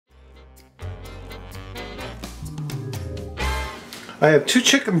I have 2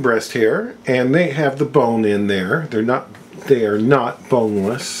 chicken breasts here, and they have the bone in there. They are not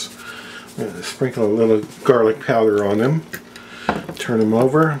boneless. I'm going to sprinkle a little garlic powder on them. Turn them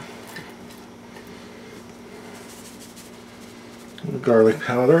over. Garlic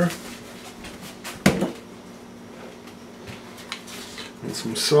powder. And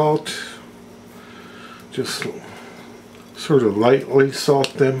some salt. Just sort of lightly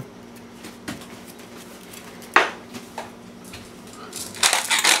salt them.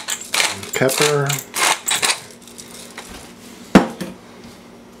 Pepper.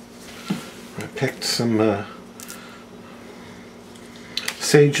 I picked some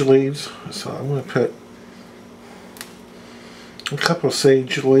sage leaves, so I'm going to put a couple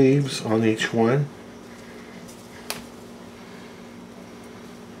sage leaves on each one.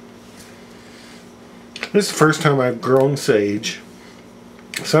 This is the first time I've grown sage,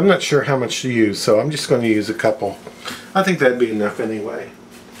 so I'm not sure how much to use, so I'm just going to use a couple. I think that'd be enough anyway.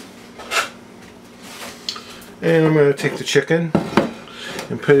 And I'm going to take the chicken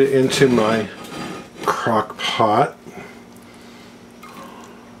and put it into my crock pot.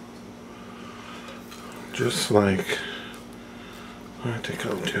 Just like, I think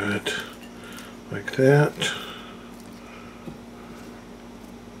I'll do it like that.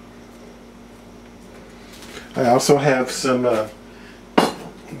 I also have some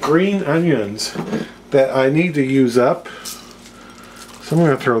green onions that I need to use up, so I'm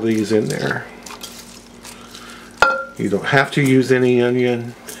going to throw these in there. You don't have to use any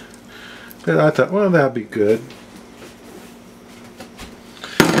onion, but I thought, well, that'd be good.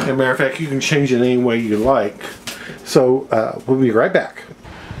 As a matter of fact, you can change it any way you like. So we'll be right back.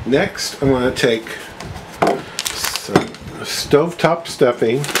 Next, I'm going to take some stovetop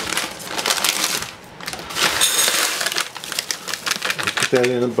stuffing. Put that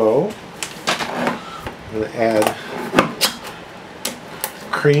in a bowl. I'm going to add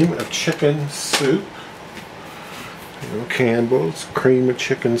cream of chicken soup. Campbell's cream of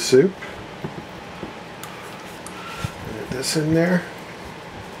chicken soup. Add this in there.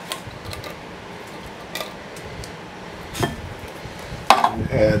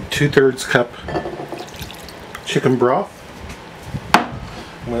 And add 2/3 cup chicken broth.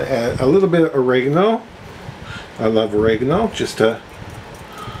 I'm going to add a little bit of oregano. I love oregano. Just a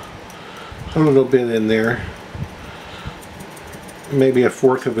little bit in there. Maybe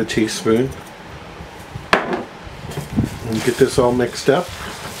 1/4 of a teaspoon. And get this all mixed up.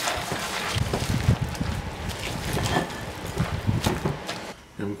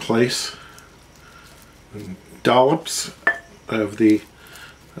 And place dollops of the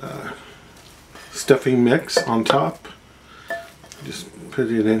stuffing mix on top. Just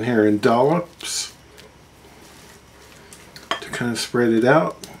put it in here in dollops to kind of spread it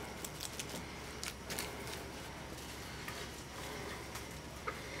out.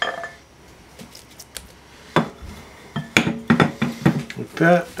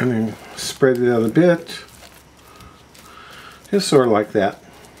 That, and then spread it out a bit, just sort of like that.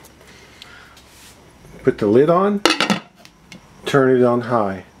 Put the lid on, turn it on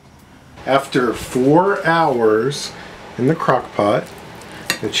high. After 4 hours in the crock pot,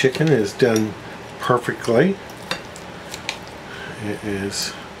 the chicken is done perfectly. It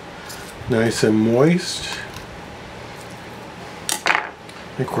is nice and moist.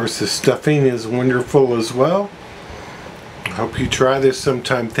 Of course, the stuffing is wonderful as well. I hope you try this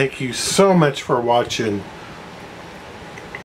sometime. Thank you so much for watching.